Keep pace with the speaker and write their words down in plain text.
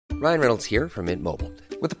Ryan Reynolds here from Mint Mobile.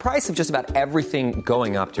 With the price of just about everything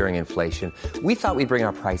going up during inflation, we thought we'd bring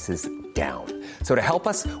our prices down. So to help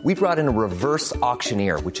us, we brought in a reverse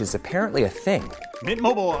auctioneer, which is apparently a thing. Mint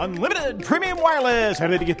Mobile Unlimited Premium Wireless. How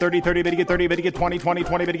to get 30, 30, bit to get 30, bit to get 20, 20,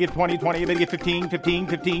 20, bit to get 20, 20, bit to get 15, 15,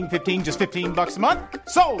 15, 15, just $15 a month?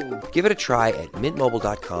 Sold! Give it a try at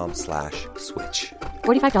mintmobile.com/switch.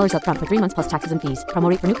 $45 up front for 3 months plus taxes and fees. Promo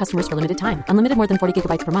rate for new customers for limited time. Unlimited more than 40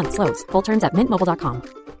 gigabytes per month. Slows full terms at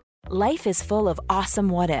mintmobile.com. Life is full of awesome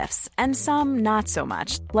what-ifs, and some not so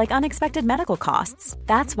much, like unexpected medical costs.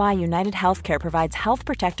 That's why United Healthcare provides Health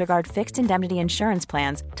Protector Guard fixed indemnity insurance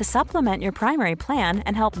plans to supplement your primary plan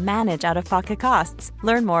and help manage out-of-pocket costs.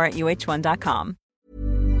 Learn more at uh1.com.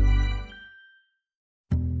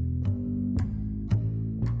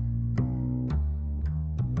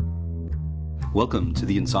 Welcome to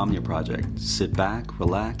the Insomnia Project. Sit back,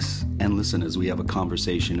 relax, and listen as we have a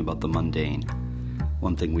conversation about the mundane.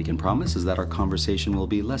 One thing we can promise is that our conversation will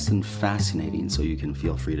be less than fascinating, so you can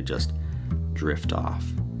feel free to just drift off.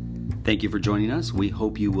 Thank you for joining us. We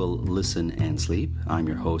hope you will listen and sleep. I'm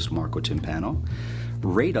your host, Marco Timpano.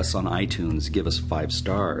 Rate us on iTunes, give us 5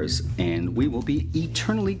 stars, and we will be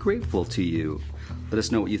eternally grateful to you. Let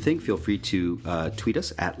us know what you think. Feel free to tweet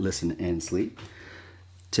us at Listen and Sleep.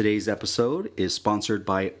 Today's episode is sponsored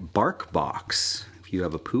by BarkBox. If you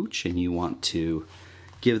have a pooch and you want to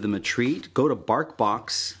give them a treat, go to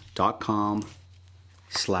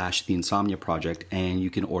barkbox.com/The Insomnia Project, and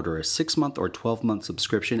you can order a 6-month or 12-month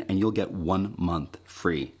subscription, and you'll get 1 month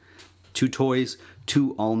free. 2 toys,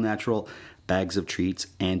 2 all-natural bags of treats,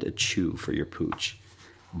 and a chew for your pooch.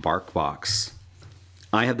 BarkBox.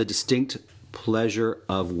 I have the distinct pleasure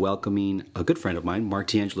of welcoming a good friend of mine, Mark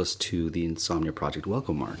DeAngelis, to the Insomnia Project.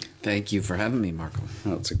 Welcome, Mark. Thank you for having me, Marco.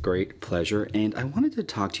 Oh, it's a great pleasure, and I wanted to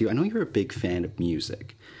talk to you. I know you're a big fan of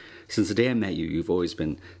music. Since the day I met you, you've always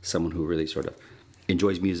been someone who really sort of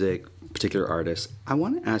enjoys music, particular artists. I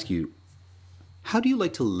want to ask you, how do you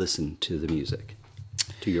like to listen to the music,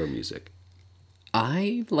 to your music?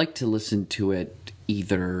 I like to listen to it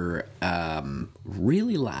either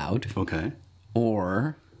really loud, Okay.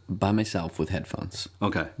 or by myself with headphones.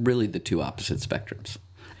 Okay. Really the two opposite spectrums.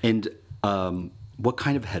 And what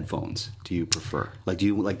kind of headphones do you prefer? Like, do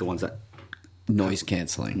you like the ones that... Noise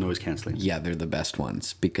canceling. Noise canceling. Yeah, they're the best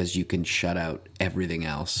ones because you can shut out everything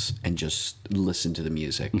else and just listen to the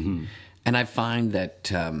music. Mm-hmm. And I find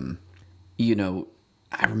that, I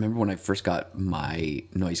remember when I first got my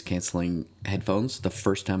noise canceling headphones, the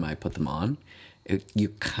first time I put them on, you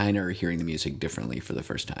kind of are hearing the music differently for the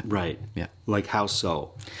first time. Right. Yeah. Like how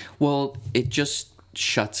so? Well, it just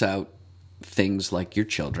shuts out things like your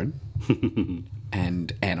children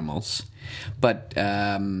and animals. But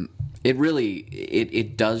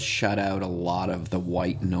it does shut out a lot of the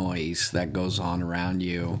white noise that goes on around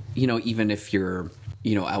you. Even if you're,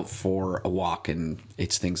 out for a walk and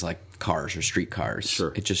it's things like cars or streetcars.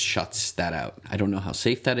 Sure. It just shuts that out. I don't know how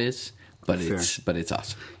safe that is, but Fair. it's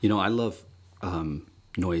awesome. I love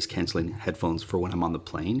noise canceling headphones for when I'm on the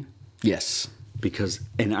plane. Yes.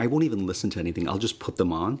 And I won't even listen to anything. I'll just put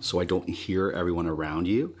them on so I don't hear everyone around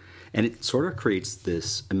you. And it sort of creates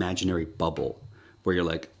this imaginary bubble where you're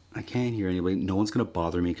like, I can't hear anybody. No one's going to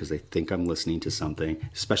bother me because they think I'm listening to something,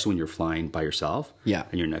 especially when you're flying by yourself. Yeah.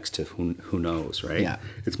 And you're next to who knows, right? Yeah.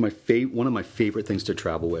 It's one of my favorite things to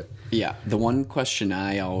travel with. Yeah. The one question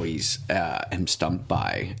I always am stumped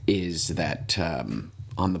by is that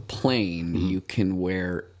on the plane, you can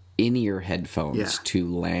wear in-ear headphones to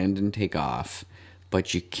land and take off,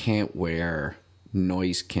 but you can't wear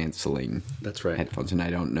noise-canceling headphones. And I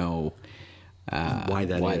don't know why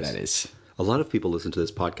that is. A lot of people listen to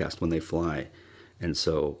this podcast when they fly, and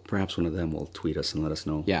so perhaps one of them will tweet us and let us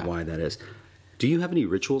know why that is. Do you have any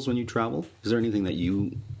rituals when you travel? Is there anything that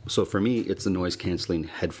you... So for me, it's the noise-canceling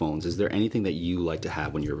headphones. Is there anything that you like to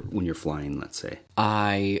have when you're flying, let's say?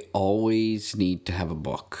 I always need to have a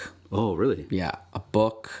book. Oh, really? Yeah, a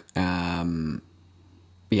book.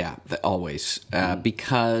 Always.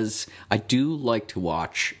 Because I do like to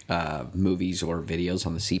watch movies or videos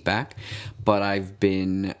on the seat back, but I've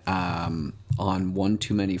been on one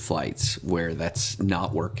too many flights where that's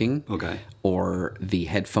not working. Okay. Or the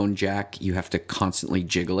headphone jack, you have to constantly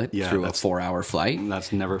jiggle it through a 4-hour flight.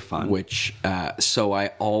 That's never fun. So I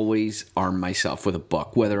always arm myself with a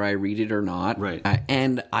book, whether I read it or not. Right.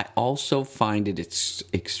 And I also find it's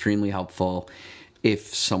extremely helpful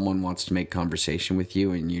if someone wants to make conversation with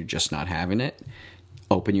you and you're just not having it,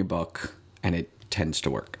 open your book, and it tends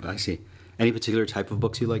to work. I see. Any particular type of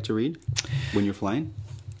books you like to read when you're flying?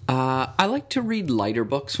 I like to read lighter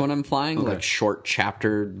books when I'm flying, like short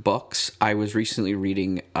chapter books. I was recently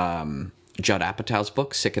reading Judd Apatow's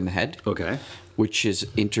book, Sick in the Head. Okay. Which is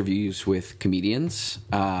interviews with comedians.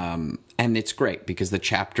 And it's great because the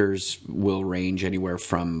chapters will range anywhere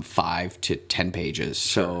from 5 to 10 pages.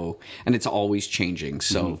 So, and it's always changing.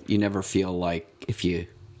 So you never feel like if you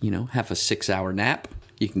have a 6-hour nap,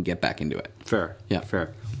 you can get back into it. Fair. Yeah.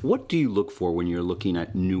 Fair. What do you look for when you're looking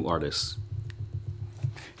at new artists?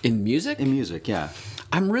 In music? In music, yeah.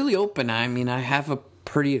 I'm really open. I mean, I have a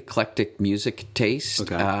pretty eclectic music taste.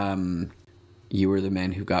 Okay. You were the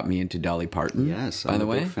man who got me into Dolly Parton. Yes, by I'm the a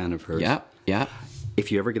way. big fan of hers. Yeah. If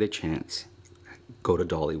you ever get a chance, go to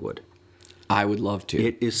Dollywood. I would love to.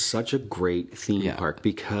 It is such a great theme park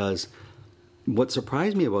because what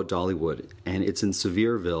surprised me about Dollywood, and it's in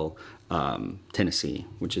Sevierville, Tennessee,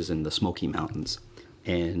 which is in the Smoky Mountains,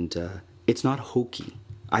 and it's not hokey.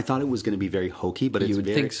 I thought it was going to be very hokey, but you would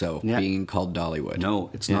think so, yeah. being called Dollywood. No,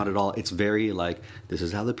 it's not at all. It's very like, this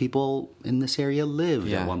is how the people in this area lived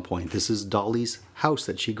at one point. This is Dolly's house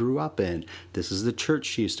that she grew up in. This is the church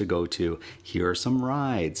she used to go to. Here are some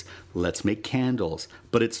rides. Let's make candles.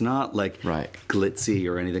 But it's not like glitzy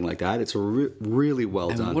or anything like that. It's really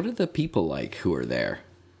well done. What are the people like who are there?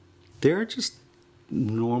 They're just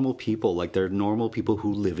normal people. Like, they're normal people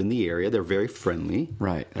who live in the area. They're very friendly.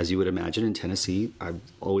 Right. As you would imagine in Tennessee, I've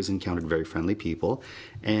always encountered very friendly people.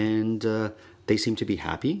 And they seem to be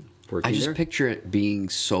happy working there. I just picture it being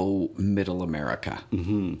so middle America.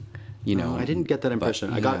 Mm-hmm. I didn't get that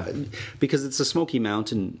impression. I got because it's the Smoky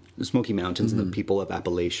Mountains and the people of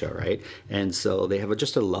Appalachia, right? And so they have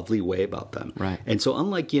just a lovely way about them. Right. And so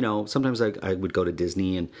unlike, sometimes I would go to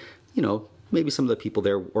Disney and, maybe some of the people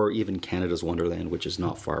there, or even Canada's Wonderland, which is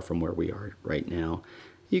not far from where we are right now,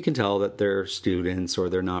 you can tell that they're students or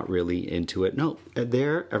they're not really into it. No,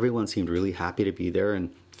 there, everyone seemed really happy to be there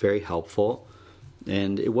and very helpful.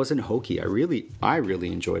 And it wasn't hokey. I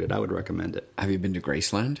really enjoyed it. I would recommend it. Have you been to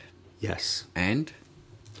Graceland? Yes. And?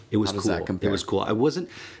 It was How does cool. that compare? It was cool.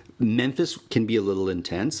 Memphis can be a little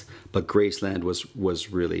intense, but Graceland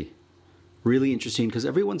was really, really interesting because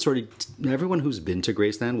everyone who's been to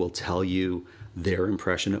Graceland will tell you their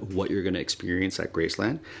impression of what you're going to experience at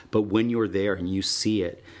Graceland. But when you're there and you see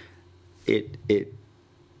it,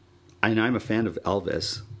 and I'm a fan of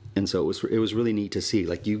Elvis, and so it was really neat to see.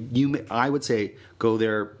 Like I would say go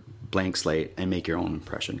there blank slate and make your own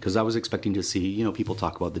impression, because I was expecting to see people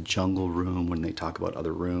talk about the Jungle Room when they talk about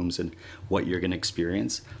other rooms and what you're going to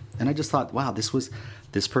experience, and I just thought, wow, this was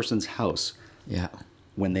this person's house. Yeah.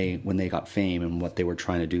 When they got fame and what they were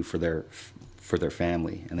trying to do for their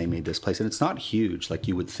family, and they made this place, and it's not huge like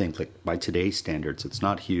you would think. Like by today's standards, it's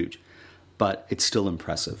not huge, but it's still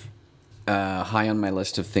impressive. High on my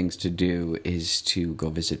list of things to do is to go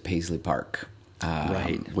visit Paisley Park,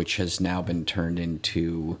 which has now been turned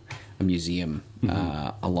into a museum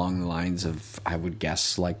along the lines of, I would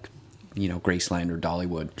guess, like Graceland or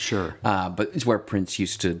Dollywood. Sure. But it's where Prince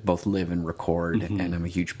used to both live and record, and I'm a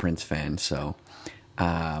huge Prince fan, so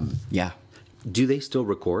yeah. Do they still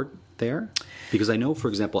record there? Because I know, for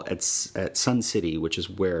example, at Sun City, which is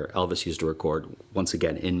where Elvis used to record, once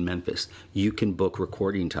again in Memphis, you can book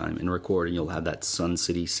recording time and record, and you'll have that Sun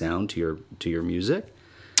City sound to your music.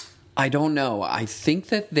 I don't know. I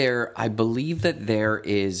believe that there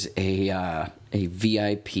is a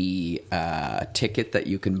VIP ticket that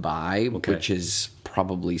you can buy, which is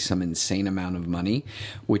probably some insane amount of money,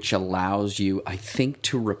 which allows you, I think,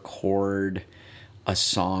 to record a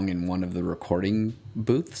song in one of the recording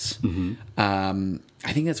booths.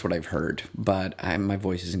 I think that's what I've heard, but my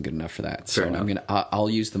voice isn't good enough for that. So I'll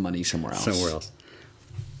use the money somewhere else.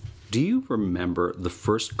 Do you remember the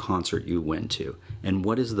first concert you went to, and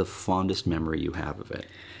what is the fondest memory you have of it?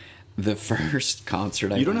 The first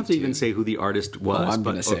concert You don't have to even say who the artist was. I'm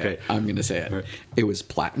going to say it. I'm going to say it. Right. It was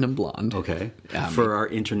Platinum Blonde. Okay. For our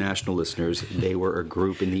international listeners, they were a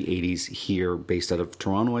group in the 80s here based out of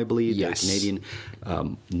Toronto, I believe. Yes. They're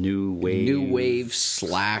Canadian new wave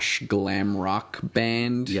 / glam rock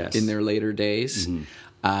band in their later days.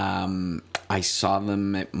 I saw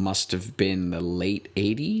them, it must have been the late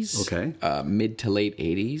 80s. Okay. Mid to late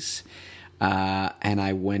 80s. And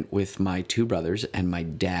I went with my two brothers, and my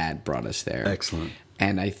dad brought us there. Excellent.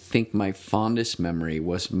 And I think my fondest memory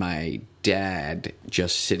was my dad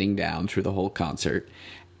just sitting down through the whole concert,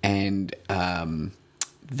 and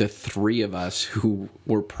the three of us who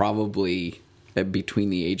were probably between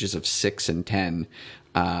the ages of 6 and 10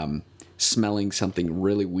 smelling something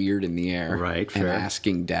really weird in the air, Right, and fair.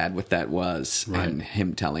 asking Dad what that was, Right. and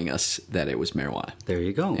him telling us that it was marijuana. There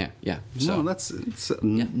you go. Yeah. So it's a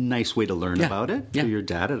nice way to learn about it. Yeah. Through your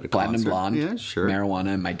dad at a Platinum concert. Blonde, Yeah, sure.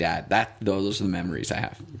 marijuana, and my dad. Those are the memories I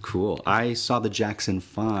have. Cool. I saw the Jackson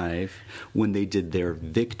 5 when they did their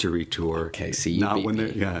victory tour. Okay, see, you beat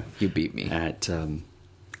me. Yeah, You beat me. at an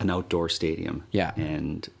outdoor stadium. Yeah.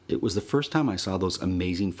 And it was the first time I saw those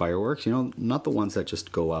amazing fireworks. You know, not the ones that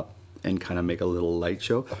just go up and kind of make a little light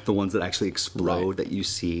show. The ones that actually explode Right. that you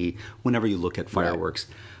see whenever you look at fireworks.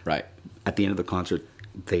 Right. At the end of the concert,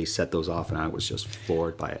 they set those off, and I was just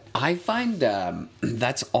floored by it. I find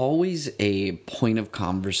that's always a point of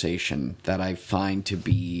conversation that I find to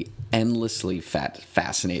be endlessly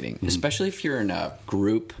fascinating, especially if you're in a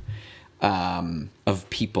group of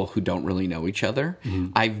people who don't really know each other.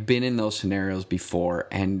 I've been in those scenarios before,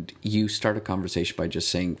 and you start a conversation by just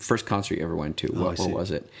saying, first concert you ever went to, what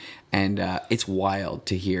was it? And it's wild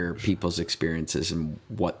to hear people's experiences and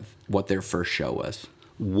what their first show was.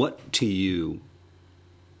 What to you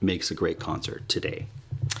makes a great concert today?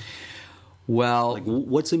 Well, Like,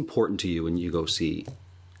 what's important to you when you go see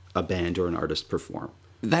a band or an artist perform?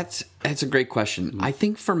 That's a great question. I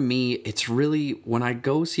think for me, it's really when I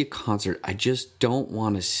go see a concert, I just don't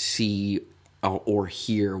want to see or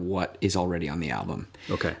hear what is already on the album.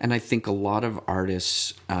 Okay. And I think a lot of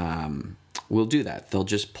artists will do that. They'll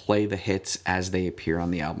just play the hits as they appear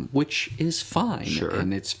on the album, which is fine. Sure.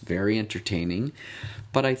 And it's very entertaining.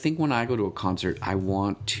 But I think when I go to a concert, I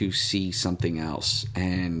want to see something else.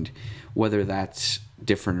 And whether that's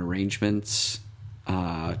different arrangements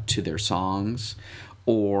to their songs,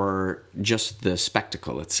 or just the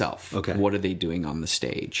spectacle itself. Okay. What are they doing on the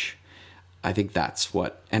stage? I think that's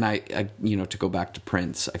what, and I to go back to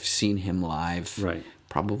Prince, I've seen him live Right.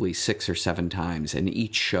 probably 6 or 7 times, and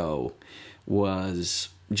each show was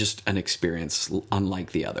just an experience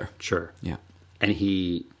unlike the other. Sure. Yeah. And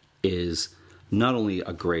he is not only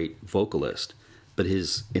a great vocalist, but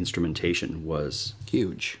his instrumentation was,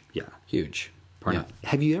 Huge. yeah. Huge. Pardon? Yeah.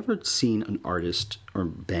 Have you ever seen an artist or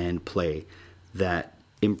band play that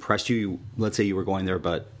impressed you? Let's say you were going there,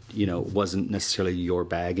 but wasn't necessarily your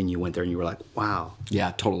bag, and you went there and you were like, wow.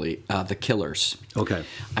 Yeah, totally. The Killers. Okay.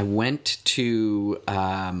 I went to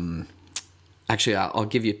actually I'll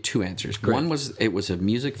give you 2 answers. Great. One was it was a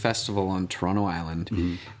music festival on Toronto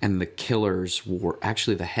Island, and the Killers were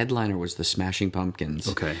actually, the headliner was the Smashing Pumpkins.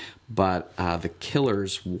 Okay. But the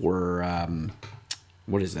Killers were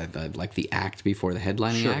what is that? Like the act before the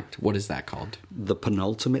headlining Sure. act? What is that called? The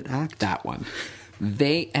penultimate act? That one.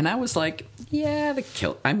 And I was like, yeah,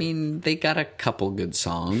 they got a couple good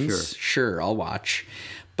songs. Sure, I'll watch.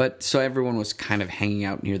 But so everyone was kind of hanging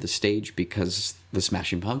out near the stage because the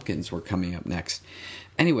Smashing Pumpkins were coming up next.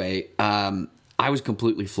 Anyway, I was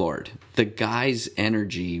completely floored. The guy's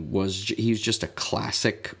energy he was just a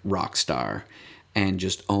classic rock star and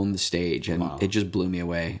just owned the stage, and it just blew me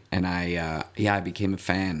away. And I became a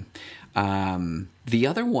fan. The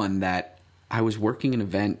other one that I was working an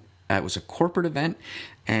event, it was a corporate event,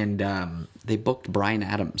 and they booked Bryan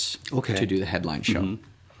Adams to do the headline show.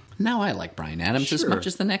 Now I like Bryan Adams as much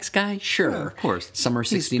as the next guy. Sure. Yeah, of course. Summer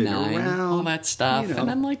He's been '69, around, all that stuff.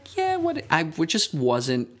 And I'm like, yeah, I just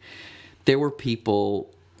wasn't. There were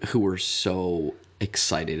people who were so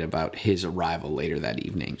excited about his arrival later that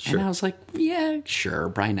evening. Sure. And I was like, yeah, sure,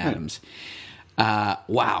 Bryan Adams.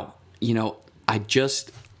 Wow. I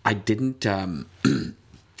didn't I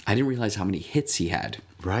didn't realize how many hits he had.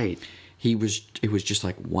 Right. It was just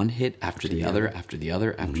like one hit after the other, after the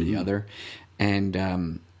other, after the other. And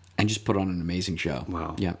just put on an amazing show.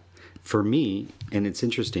 Wow. Yeah. For me, and it's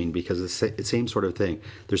interesting because it's the same sort of thing.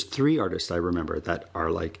 There's 3 artists I remember that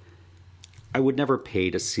are like, I would never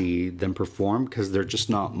pay to see them perform because they're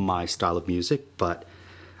just not my style of music. But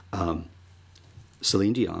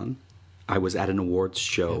Celine Dion, I was at an awards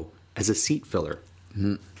show as a seat filler,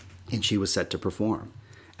 and she was set to perform.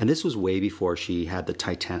 And this was way before she had the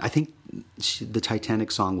Titanic. I think the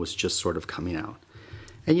Titanic song was just sort of coming out.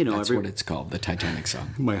 And That's what it's called, the Titanic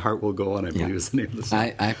song. My Heart Will Go On, I believe is the name of the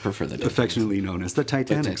song. I prefer the Titanic Affectionately known as the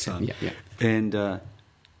Titanic song. Yeah. And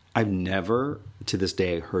I've never, to this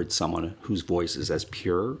day, heard someone whose voice is as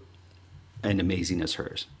pure and amazing as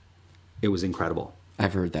hers. It was incredible.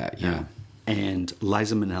 I've heard that, yeah. And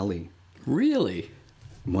Liza Minnelli. Really?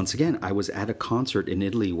 Once again, I was at a concert in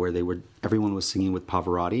Italy where everyone was singing with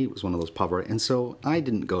Pavarotti. It was one of those Pavarotti. And so I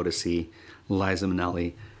didn't go to see Liza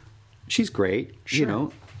Minnelli. She's great,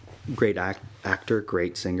 great actor,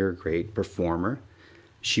 great singer, great performer.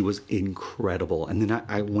 She was incredible. And then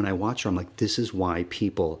when I watched her, I'm like, this is why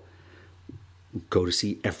people go to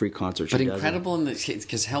see every concert she But does. incredible in this case,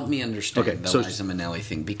 because help me understand Okay, the so Liza Minnelli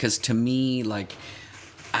thing. Because to me, like,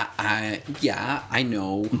 I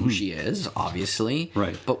know who she is, obviously.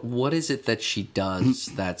 Right. But what is it that she does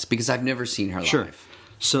that's... Because I've never seen her Sure. live.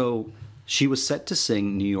 So she was set to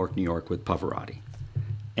sing New York, New York with Pavarotti.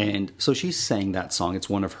 And so she sang that song. It's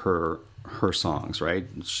one of her songs, right?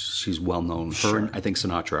 She's well known. Her and I think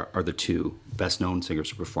Sinatra are the two best known singers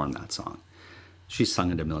to perform that song. She's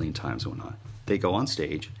sung it a million times and whatnot. They go on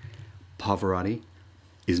stage. Pavarotti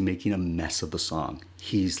is making a mess of the song.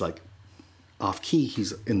 He's like off key.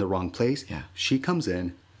 He's in the wrong place. Yeah. She comes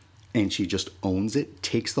in and she just owns it,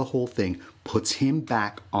 takes the whole thing, puts him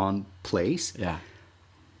back on place. Yeah.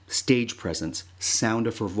 Stage presence, sound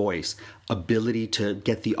of her voice, ability to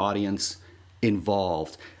get the audience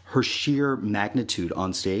involved. Her sheer magnitude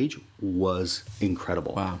on stage was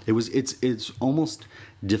incredible. Wow. It's almost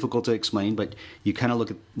difficult to explain, but you kind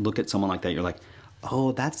of look at someone like that, you're like,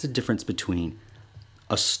 oh, that's the difference between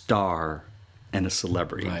a star and a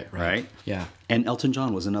celebrity. Right? Yeah. And Elton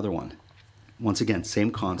John was another one. Once again,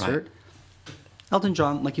 same concert. Right. Elton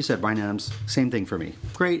John, like you said, Bryan Adams, same thing for me.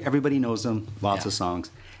 Great, everybody knows him, lots of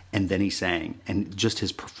songs. And then he sang. And just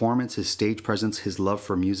his performance, his stage presence, his love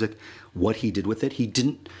for music, what he did with it. He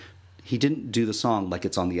didn't do the song like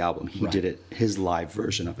it's on the album. He did it, his live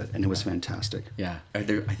version of it. And it was fantastic. Yeah. I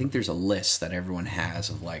think there's a list that everyone has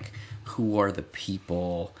of, like, who are the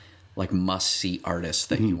people, like, must-see artists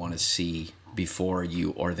that you want to see before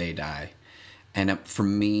you or they die. And for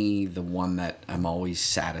me, the one that I'm always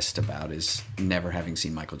saddest about is never having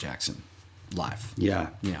seen Michael Jackson live. Yeah.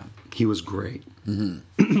 He was great.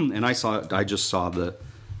 Mm-hmm. And I just saw the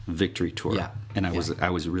Victory Tour. Yeah. And I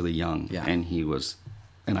was really young. Yeah.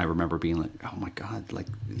 And I remember being like, oh my God, like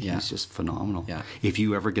he's just phenomenal. Yeah. If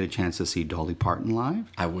you ever get a chance to see Dolly Parton live,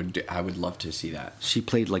 I would love to see that. she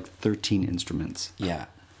played like 13 instruments. Yeah.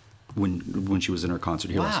 When she was in her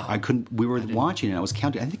concert heroes. Wow. We were watching and I was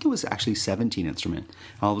counting. I think it was actually 17 instrument.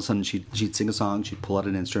 All of a sudden she'd sing a song, she'd pull out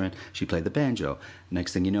an instrument, she'd play the banjo.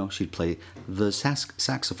 Next thing you know, she'd play the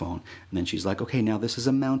saxophone. And then she's like, okay, now this is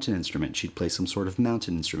a mountain instrument. She'd play some sort of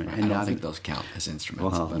mountain instrument. And I don't think those count as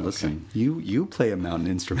instruments. Well, but listen, you play a mountain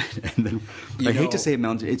instrument, and then I hate to say a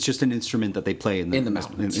mountain. It's just an instrument that they play in the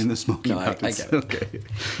mountains, in the Smoky Mountains. I get it. Okay,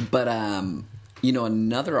 but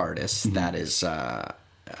another artist that is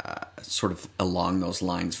sort of along those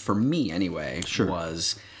lines for me anyway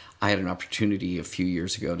was I had an opportunity a few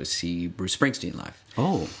years ago to see Bruce Springsteen live.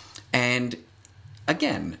 Oh, and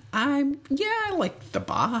again, I like The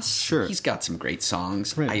Boss. Sure. He's got some great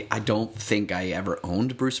songs. Right. I don't think I ever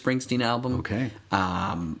owned a Bruce Springsteen album. Okay.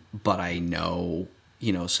 But I know,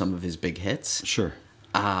 some of his big hits. Sure.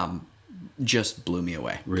 Just blew me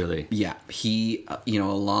away. Really? Yeah. He,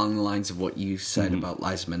 along the lines of what you said about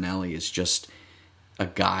Liza Minnelli, is just a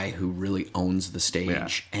guy who really owns the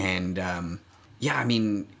stage. Yeah. And,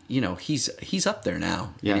 he's up there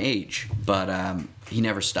now in age, but he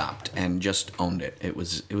never stopped and just owned it. It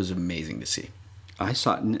was amazing to see. I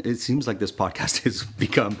saw it. It seems like this podcast has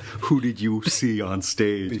become "Who did you see on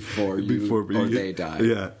stage before they died?"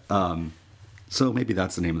 Yeah. So maybe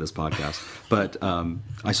that's the name of this podcast. But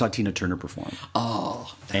I saw Tina Turner perform.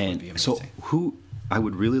 Oh, that would be amazing. So who I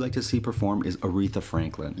would really like to see perform is Aretha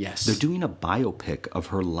Franklin. Yes. They're doing a biopic of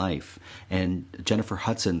her life, and Jennifer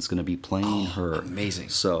Hudson's going to be playing her. Amazing.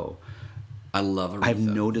 So I love Aretha. I have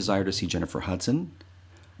no desire to see Jennifer Hudson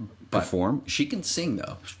perform. She can sing,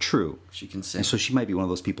 though. True. She can sing. And so she might be one of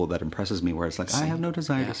those people that impresses me where it's like, I have no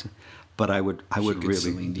desire to sing. But I would she could really...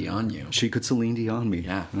 Celine Dion you. She could Celine Dion me.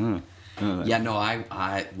 Yeah.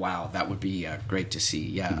 Wow, that would be great to see.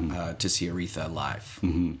 Yeah, to see Aretha live.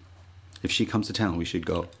 Mm-hmm. If she comes to town, we should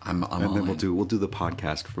go. I'm and then we'll do the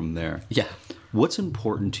podcast from there. Yeah. What's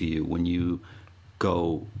important to you when you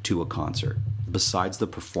go to a concert besides the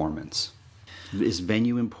performance? Is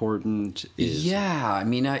venue important? Yeah, I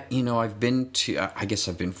mean, I've been to. I guess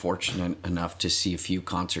I've been fortunate enough to see a few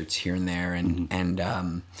concerts here and there,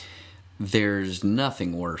 and there's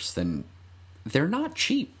nothing worse than they're not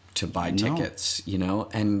cheap to buy tickets,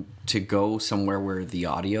 and to go somewhere where the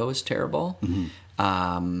audio is terrible.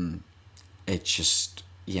 Mm-hmm. It's just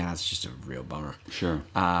a real bummer. Sure.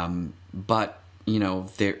 But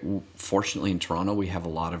fortunately in Toronto we have a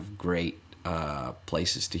lot of great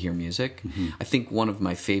places to hear music. Mm-hmm. I think one of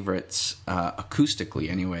my favorites, acoustically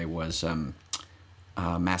anyway, was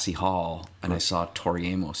Massey Hall, and I saw Tori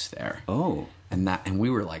Amos there. Oh. And we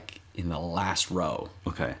were like in the last row.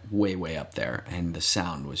 Okay. Way up there, and the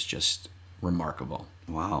sound was just remarkable.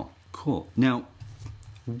 Wow. Cool. Now,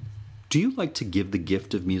 Do you like to give the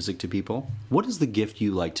gift of music to people? What is the gift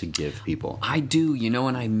you like to give people? I do,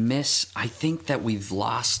 and I think that we've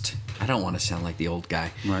lost, I don't want to sound like the old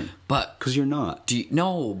guy. Right. But. Because you're not. Do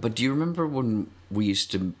you remember when we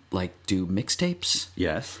used to, do mixtapes?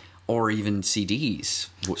 Yes. Or even CDs.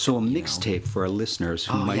 So a mixtape, for our listeners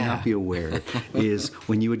who might not be aware, is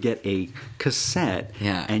when you would get a cassette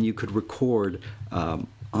and you could record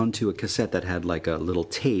onto a cassette that had like a little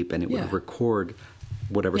tape, and it would record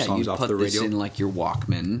whatever songs off the radio. You'd put this in like your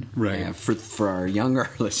Walkman. Right. For our younger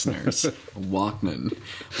listeners, Walkman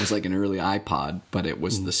was like an early iPod, but it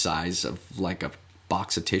was the size of like a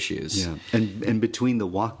box of tissues. Yeah. And between the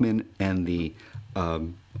Walkman and the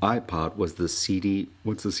iPod was the CD.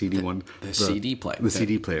 What's the CD one? The CD player. The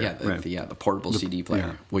CD player. Yeah, the portable CD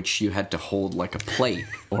player, which you had to hold like a plate,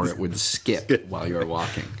 or it would skip while you were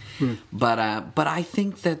walking. But I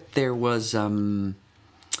think that there was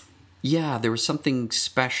there was something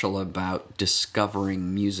special about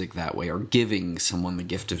discovering music that way, or giving someone the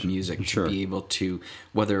gift of music to be able to,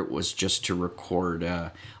 whether it was just to record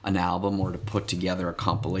an album or to put together a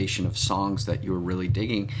compilation of songs that you were really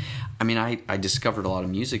digging. I mean, I discovered a lot of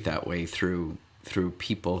music that way through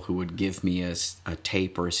people who would give me a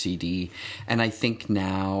tape or a CD. And I think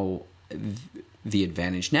now the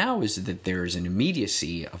advantage now is that there's an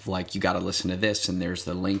immediacy of like, you got to listen to this and there's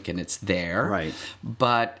the link and it's there. Right.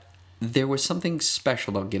 But there was something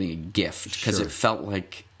special about getting a gift, because it felt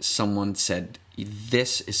like someone said,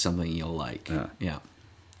 this is something you'll like. Yeah.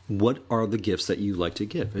 What are the gifts that you like to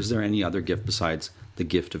give? Is there any other gift besides the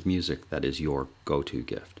gift of music that is your go-to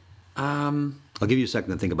gift? I'll give you a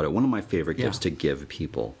second to think about it. One of my favorite gifts to give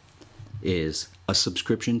people is a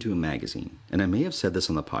subscription to a magazine. And I may have said this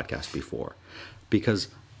on the podcast before, because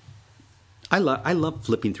I love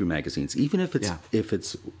flipping through magazines, even if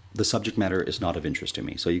it's the subject matter is not of interest to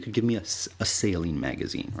me. So you could give me a sailing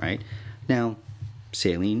magazine, right? Now,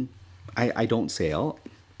 sailing, I don't sail.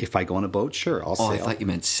 If I go on a boat, sure, I'll sail. I thought you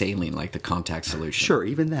meant sailing, like the contact solution. Sure,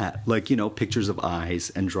 even that. Like, pictures of eyes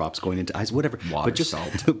and drops going into eyes, whatever.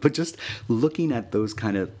 Salt. But just looking at those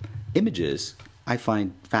kind of images, I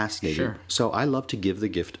find fascinating. Sure. So I love to give the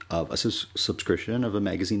gift of a subscription of a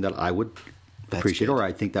magazine that I would appreciate, or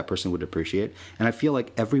I think that person would appreciate. And I feel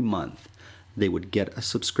like every month they would get a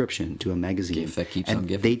subscription to a magazine. Gift that keeps on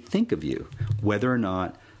giving. They'd think of you, whether or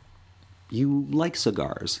not you like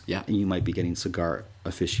cigars. Yeah. And you might be getting Cigar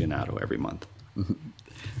Aficionado every month.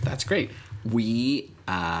 That's great. We,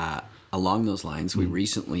 along those lines, we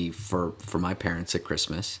recently, for my parents at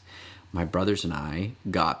Christmas, my brothers and I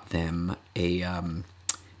got them a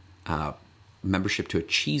membership to a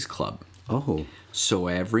cheese club. Oh. So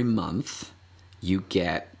every month you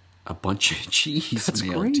get a bunch of cheese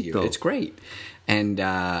mailed to you. Though. It's great. And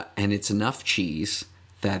it's enough cheese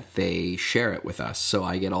that they share it with us. So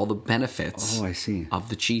I get all the benefits of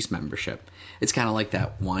the cheese membership. It's kind of like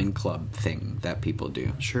that wine club thing that people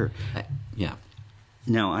do. Sure. Yeah.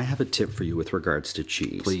 Now, I have a tip for you with regards to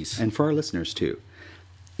cheese. Please. And for our listeners, too.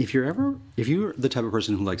 If you're the type of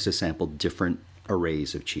person who likes to sample different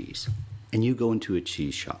arrays of cheese, and you go into a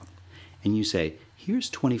cheese shop, and you say,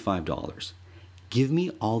 here's $25. Give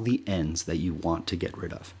me all the ends that you want to get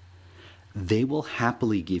rid of. They will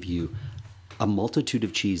happily give you a multitude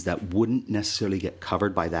of cheese that wouldn't necessarily get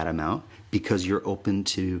covered by that amount, because you're open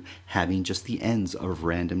to having just the ends of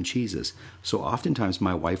random cheeses. So oftentimes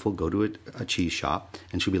my wife will go to a cheese shop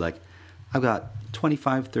and she'll be like, I've got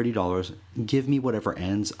 $25, $30. Give me whatever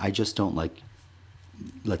ends. I just don't like,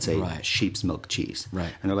 let's say, sheep's milk cheese.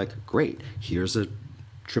 Right. And they're like, great. Here's a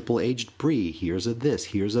triple-aged brie. Here's a this.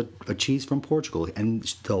 Here's a cheese from Portugal. And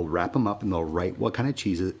they'll wrap them up and they'll write what kind of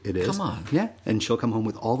cheese it is. Come on. Yeah. And she'll come home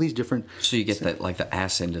with all these different... So you get the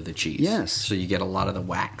ass end of the cheese. Yes. So you get a lot of the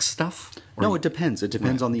wax stuff? No, it depends. It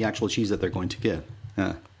depends on the actual cheese that they're going to give.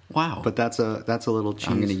 Yeah. Wow. But that's a little cheese.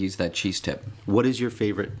 I'm going to use that cheese tip. What is your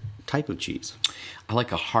favorite type of cheese? I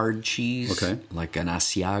like a hard cheese, like an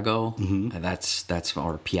Asiago. Mm-hmm. That's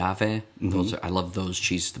or Piave. Mm-hmm. I love those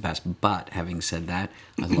cheeses the best. But having said that,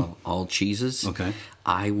 I love all cheeses. Okay.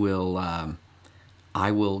 I will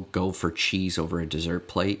go for cheese over a dessert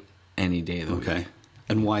plate any day of the week. Okay.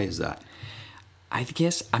 And why is that? I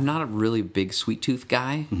guess I'm not a really big sweet tooth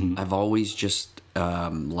guy. Mm-hmm. I've always just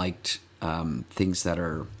liked things that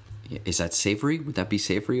are. Is that savory? Would that be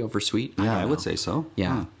savory over sweet? Yeah, I would say so.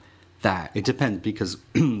 Yeah. Huh. That. It depends, because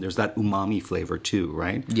there's that umami flavor too,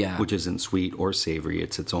 right? Yeah. Which isn't sweet or savory.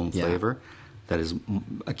 It's its own flavor that is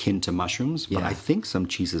akin to mushrooms. But I think some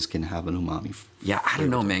cheeses can have an umami flavor. Yeah, I don't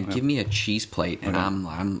know, man. Give me a cheese plate and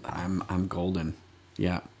I'm golden.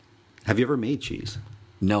 Yeah. Have you ever made cheese?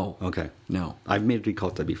 No. Okay. No. I've made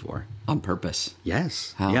ricotta before. On purpose.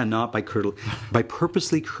 Yes. How? Yeah, not by by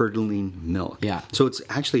purposely curdling milk. Yeah. So it's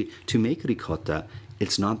actually, to make ricotta,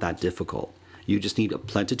 it's not that difficult. You just need a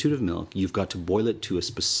plenitude of milk. You've got to boil it to a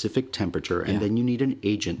specific temperature, and then you need an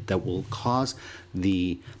agent that will cause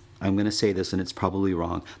I'm going to say this, and it's probably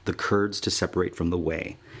wrong, the curds to separate from the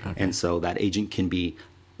whey. Okay. And so that agent can be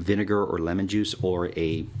vinegar or lemon juice or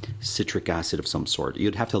a citric acid of some sort.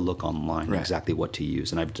 You'd have to look online exactly what to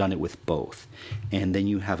use, and I've done it with both. And then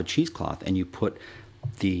you have a cheesecloth, and you put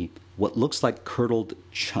what looks like curdled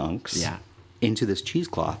chunks into this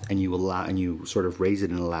cheesecloth, and you sort of raise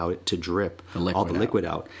it and allow it to drip all the liquid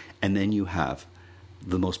out. And then you have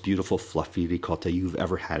the most beautiful fluffy ricotta you've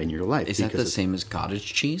ever had in your life. Is that the same as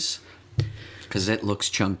cottage cheese? Because it looks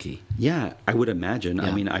chunky. Yeah, I would imagine. Yeah.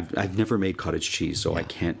 I mean, I've never made cottage cheese, so I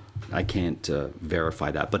can't verify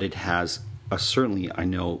that. But it has certainly. I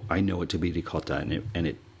know it to be ricotta, and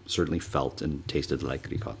it certainly felt and tasted like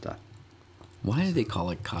ricotta. Why do they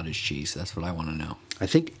call it cottage cheese? That's what I want to know. I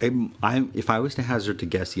think if I was to hazard to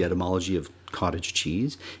guess the etymology of cottage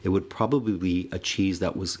cheese, it would probably be a cheese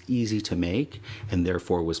that was easy to make and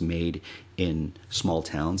therefore was made in small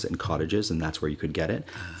towns and cottages, and that's where you could get it,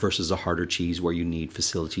 versus a harder cheese where you need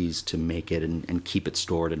facilities to make it and keep it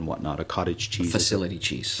stored and whatnot. A cottage cheese. Facility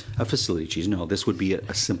cheese. A facility cheese. No, this would be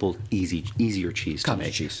a simple, easier cheese to make.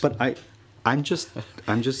 Cottage cheese. But I'm just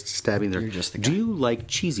stabbing there. You're just the guy. Do you like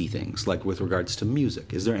cheesy things, like with regards to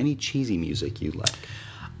music? Is there any cheesy music you like?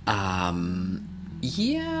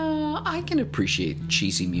 Yeah, I can appreciate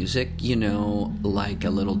cheesy music. Like a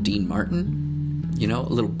little Dean Martin. A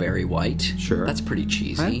little Barry White. Sure. That's pretty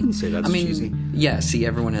cheesy. I wouldn't say that's cheesy. Yeah, see,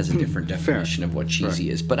 everyone has a different definition of what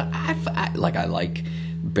cheesy is. But I like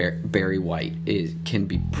Barry White. It can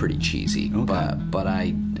be pretty cheesy. Okay. But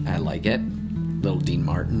I like it. Little Dean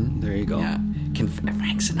Martin. There you go. Yeah.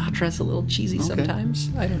 Frank Sinatra's a little cheesy sometimes.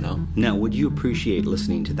 I don't know. Now, would you appreciate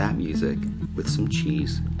listening to that music with some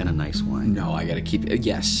cheese and a nice wine? No, I got to keep it.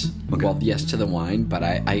 Yes. Okay. Well, yes to the wine, but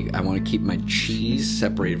I want to keep my cheese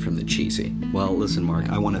separated from the cheesy. Well, listen, Mark,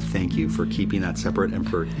 I want to thank you for keeping that separate and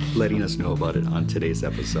for letting us know about it on today's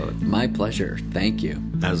episode. My pleasure. Thank you.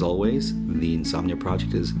 As always, the Insomnia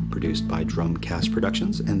Project is produced by Drumcast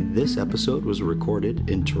Productions, and this episode was recorded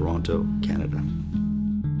in Toronto, Canada.